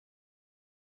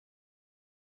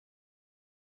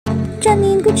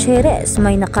Janine Gutierrez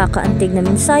may nakakaantig na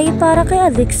mensahe para kay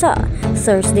Alexa.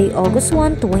 Thursday, August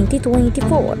 1,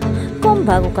 2024. Kung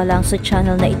bago ka lang sa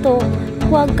channel na ito,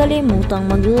 huwag kalimutang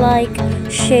mag-like,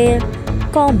 share,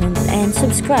 comment, and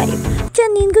subscribe.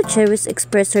 Janine Gutierrez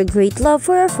expressed her great love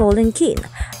for her fallen king,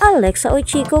 Alexa o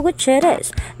Chico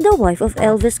Gutierrez, the wife of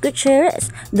Elvis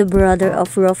Gutierrez, the brother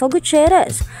of Ruffa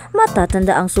Gutierrez.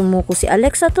 Matatanda ang sumuko si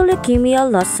Alexa to leukemia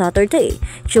last Saturday,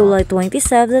 July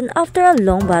 27, after a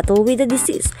long battle with the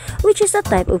disease, which is a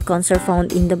type of cancer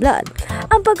found in the blood.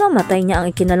 Ang pagkamatay niya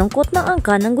ang ikinalungkot ng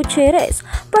angka ng Gutierrez,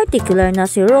 particular na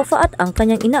si Ruffa at ang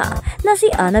kanyang ina na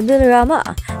si Annabel Rama.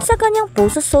 Sa kanyang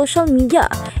post sa social media,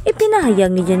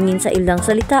 ipinahayag ni Janine sa ilang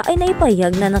salita ay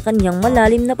naipahayag na ng kanyang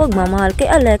malalim na pagmamahal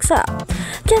kay Alexa.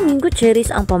 Janine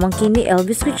Gutierrez ang pamangkin ni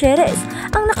Elvis Gutierrez,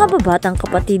 ang nakababatang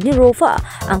kapatid ni Ruffa,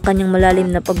 ang kanyang malalim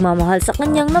na pagmamahal sa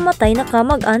kanyang namatay na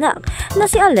kamag-anak na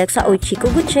si Alexa o Chico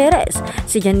Gutierrez.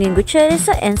 Si Janine Gutierrez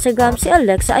sa Instagram, si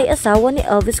Alexa ay asawa ni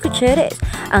Elvis Gutierrez,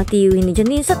 ang tiyuhin ni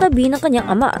Janine sa tabi ng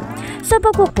kanyang ama. Sa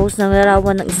pagpo-post ng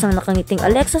larawan ng isang nakangiting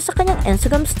Alexa sa kanyang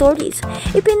Instagram stories,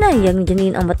 ipinahayag ni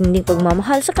Janine ang matinding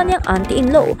pagmamahal sa kanyang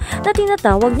auntie-in-law na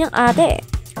tinatawag niyang ate.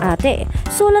 Ate,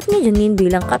 sulat ni Janine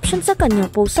bilang caption sa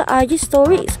kanyang post sa IG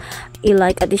stories.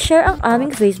 I-like at i-share ang aming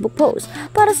Facebook post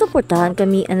para suportahan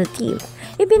kami and the team.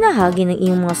 Ibinahagi ng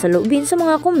iyong mga saloobin sa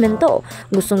mga komento.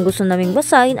 Gustong-gusto naming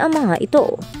basahin ang mga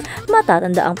ito.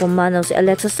 Matatanda ang pumanaw si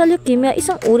Alexa sa leukemia,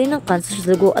 isang uri ng kanser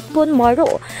sa dugo at bone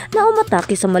marrow na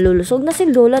umatake sa malulusog na si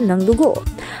Lola ng dugo.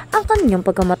 Ang kanyang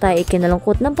pagkamatay ay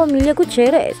kinalungkot ng pamilya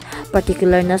Gutierrez,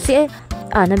 particular na si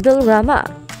Annabel Rama,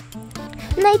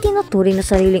 na itinuturing na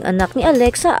sariling anak ni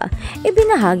Alexa.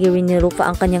 Ibinahagi rin ni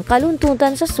Ruffa ang kanyang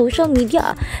kaluntutan sa social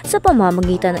media sa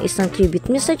pamamagitan ng isang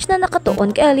tribute message na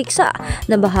nakatuon kay Alexa,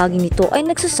 na bahagi nito ay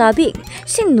nagsasabing,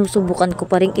 "Sinusubukan ko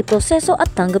pa ring iproseso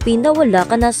at tanggapin na wala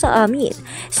ka na sa amin."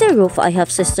 Si Ruffa ay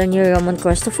half-sister ni Ramon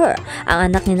Christopher,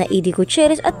 ang anak ni na Edie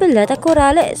Gutierrez at Beleta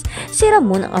Corrales. Si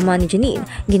Ramon ang ama ni Janine.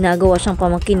 Ginagawa siyang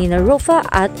pamangkin ni na Ruffa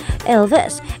at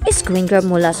Elvis. Screen grab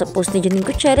mula sa post ni Janine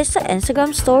Gutierrez sa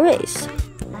Instagram stories.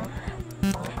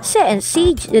 Si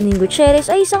Janine Gutierrez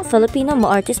ay isang Filipino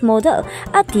artist, model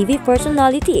at TV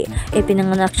personality.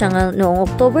 Ipinanganak siya noong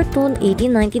October 2,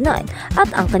 1899 at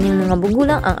ang kanyang mga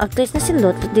bugulang ang aktres na si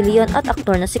Lotte de Leon at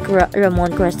aktor na si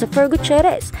Ramon Christopher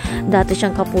Gutierrez. Dati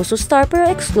siyang kapuso star pero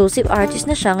exclusive artist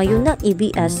na siya ngayon ng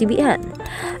ABS-CBN.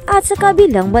 At sa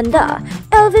kabilang banda,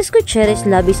 Elvis Gutierrez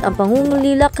labis ang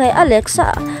pangungulila kay Alexa.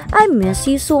 "I miss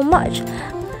you so much."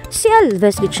 Si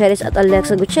Elvis Gutierrez at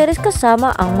Alexa Gutierrez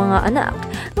kasama ang mga anak.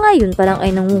 Ngayon pa lang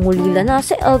ay nangungulila na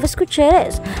si Elvis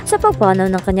Gutierrez sa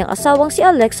pagpanaw ng kanyang asawang si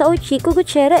Alexa o Chico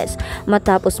Gutierrez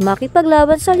matapos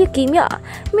makipaglaban sa leukemia.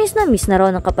 Miss na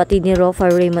raw ng kapatid ni Ruffa,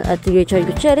 Raymond at Richard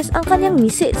Gutierrez ang kanyang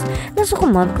misis na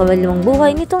sukumam kawalimang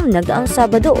buhay nitong nagdaang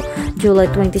Sabado, July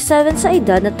 27 sa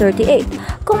edad na 38.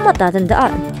 Kung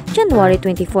matatandaan, January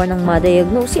 24 nang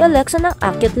madiagnose si Alexa ng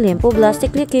acute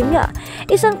lymphoblastic leukemia,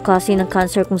 isang klase ng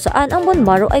cancer kung saan ang bone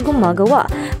marrow ay gumagawa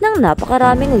ng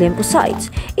napakaraming lymphocytes,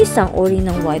 isang uri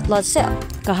ng white blood cell.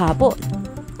 Kahapon,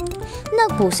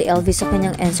 nagpost si Elvis sa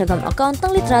kanyang Instagram account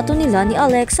ng litrato nila ni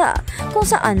Alexa, kung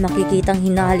saan makikitang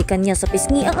hinahalikan niya sa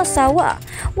pisngi ang asawa.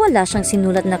 Wala siyang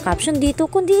sinulat na caption dito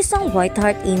kundi isang white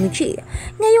heart emoji.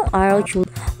 Ngayong araw,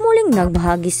 muling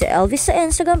nagbahagi si Elvis sa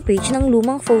Instagram page ng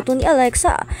lumang photo ni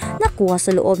Alexa, nakuha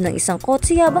sa loob ng isang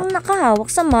kotse habang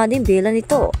nakahawak sa mading bela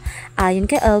nito. Ayon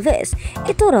kay Elvis,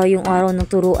 ito raw yung araw ng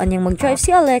turuan niyang mag-drive si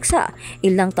Alexa.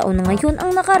 Ilang taon na ngayon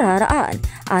ang nakararaan.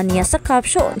 Aniya sa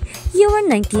caption, "You were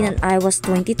 19 and I was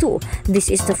 22.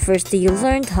 This is the first day you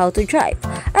learned how to drive.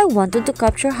 I wanted to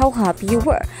capture how happy you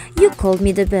were. You called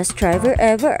me the best driver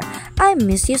ever. I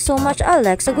miss you so much,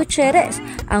 Alexa Gutierrez."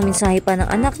 Ang mensahe pa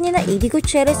ng anak niya na Edie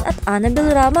Gutierrez at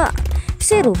Annabel Rama.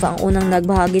 Si Ruffa ang unang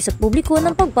nagbahagi sa publiko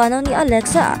ng pagpanaw ni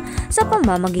Alexa sa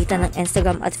pamamagitan ng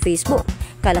Instagram at Facebook.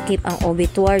 Kalakip ang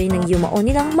obituary ng yumao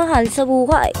nilang mahal sa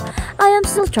buhay. "I am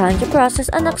still trying to process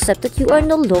and accept that you are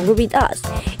no longer with us.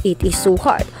 It is so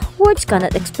hard. Words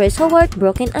cannot express how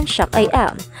heartbroken and shocked I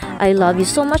am. I love you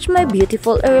so much, my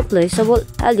beautiful, irreplaceable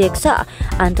Alexa.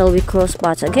 Until we cross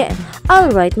paths again, I'll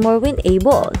write more when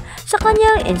able." Sa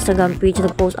kanyang Instagram page,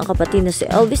 nagpost ang kapatid na si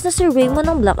Elvis na si Raymond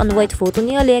ng black and white photo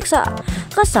ni Alexa,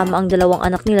 kasama ang dalawang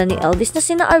anak nila ni Elvis na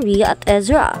sina Aria at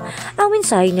Ezra. Ang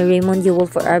mensahe ni Raymond, "You will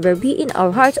forever be in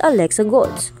our hearts, Alexa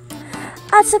Gods."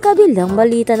 At sa kabilang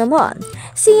balita naman,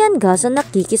 si Ian Gaza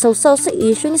nakikisawsaw sa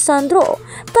issue ni Sandro,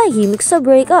 tahimik sa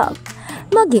breakup.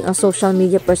 maging ang social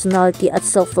media personality at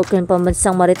self-proclaimed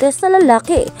pambansang marites na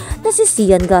lalaki na si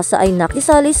Sian Gasa ay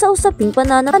nakisali sa usaping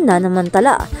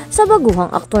pananamantala sa baguhang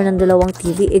aktor ng dalawang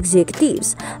TV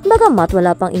executives. Bagamat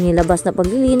wala pang inilabas na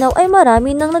paglilinaw ay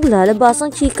marami nang naglalabas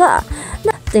ng chika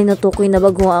na tinutukoy na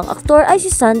baguhang aktor ay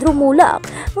si Sandro Mulak.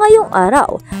 Ngayong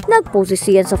araw, nagpost si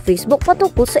Sian sa Facebook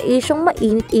patungkol sa isyong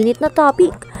mainit-init na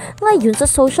topic ngayon sa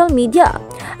social media.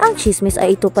 Ang chismis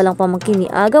ay ito palang pamangkin ni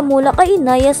Aga Mulak ay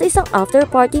inaya sa isang after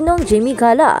party ng Jimmy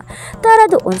Gala. Tara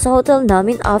doon sa hotel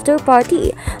namin after party.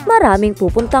 Maraming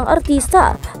pupuntang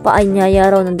artista.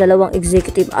 Paanyaya raw ng dalawang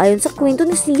executive ayon sa kwento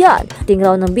ni Sian. Ting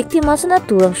raw ng biktima sa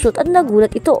naturang shoot at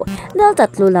nagulat ito dahil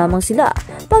 3 lamang sila.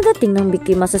 Pagdating ng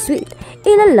biktima sa suite,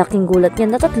 ilalaking gulat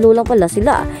niya na 3 lang pala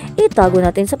sila. Itago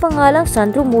natin sa pangalang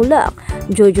Sandro Mulak,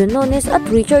 Jojo Nones at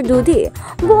Richard Dudy.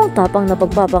 Buong tapang na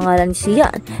pagpapangalan ni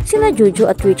Sian, sina Jojo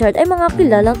at Richard ay mga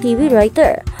kilalang TV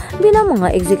writer. Bilang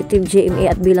mga executive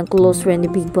GMA at bilang close friend ni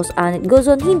Big Boss Anet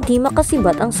Gozon, hindi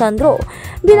makasibat ang Sandro.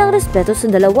 Bilang respeto sa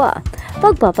dalawa,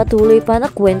 pagpapatuloy pa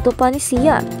na kwento pa ni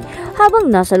Sian.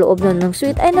 Habang nasa loob ng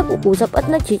suite ay nag-uusap at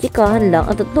nagchichikahan lang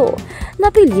ang 3.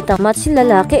 Napilitang match si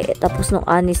lalaki tapos nung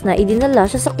anis na idinala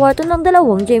siya sa kwarto ng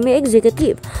dalawang GMA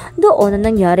executive. Doon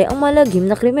na nangyari ang malagim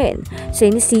na krimen. Sa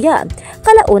ni Sian,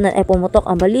 kalaunan ay pumutok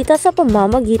ang balita sa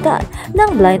pamamagitan ng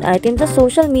blind item sa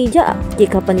social media.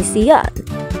 Kika pa ni Sian.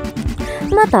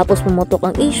 Matapos pumutok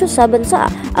ang issue sa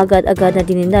bansa, agad-agad na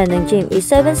dininda ng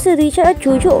GMA7 si Richard at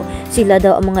Jojo. Sila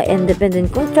daw ang mga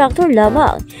independent contractor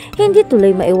lamang. Hindi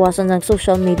tuloy maiwasan ng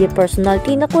social media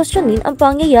personality na questionin ang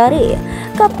pangyayari.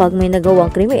 Kapag may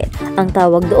nagawang krimen, ang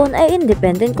tawag doon ay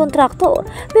independent contractor.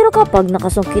 Pero kapag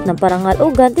nakasungkit ng parangal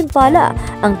o gantimpala,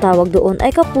 ang tawag doon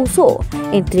ay kapuso.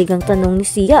 Intrigang tanong ni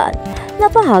Sian.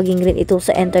 Napahaging rin ito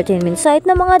sa entertainment site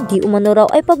na mga di umano raw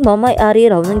ay pagmamay-ari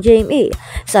raw ng GMA.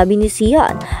 Sabi ni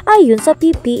Sian, ayon sa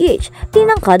PPH,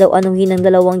 tinangka daw anuhin ng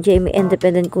dalawang GMA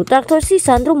independent contractor si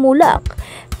Sandro Mulak.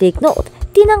 Take note,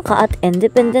 tinangka at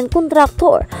independent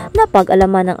contractor.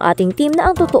 Napag-alaman ng ating team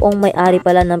na ang totoong may-ari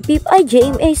pala ng PIP ay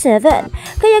GMA7,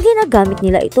 kaya ginagamit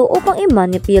nila ito upang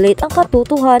i-manipulate ang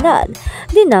katotohanan.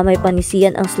 Dinamay pa ni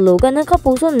Sian ang slogan ng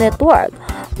Kapuso Network.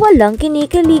 Walang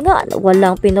kinikilingan,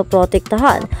 walang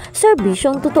pinoprotektahan,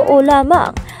 serbisyong totoo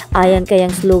lamang. Ayan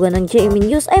kayang slogan ng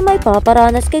GMA News ay may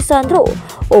paparanas kay Sandro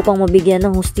upang mabigyan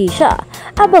ng hustisya.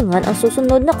 Abangan ang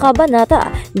susunod na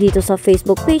kabanata dito sa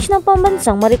Facebook page ng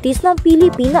Pambansang Marites ng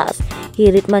Pilipinas.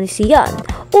 Hirit man ni Sian.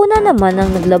 Una naman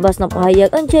ang naglabas ng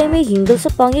pahayag ang GMA hinggil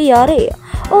sa pangyayari.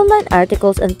 Online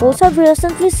articles and posts have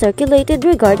recently circulated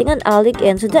regarding an alleged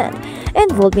incident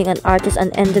involving an artist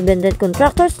and independent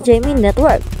contractor's GMA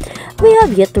network. We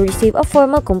have yet to receive a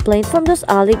formal complaint from those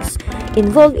alleged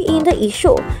involved in the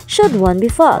issue. Should one be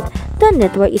filed, the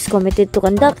network is committed to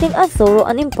conducting a thorough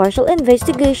and impartial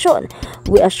investigation.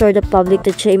 We assure the public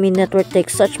that GMA network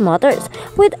takes such matters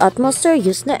with utmost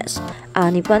seriousness.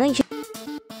 Ani pa ng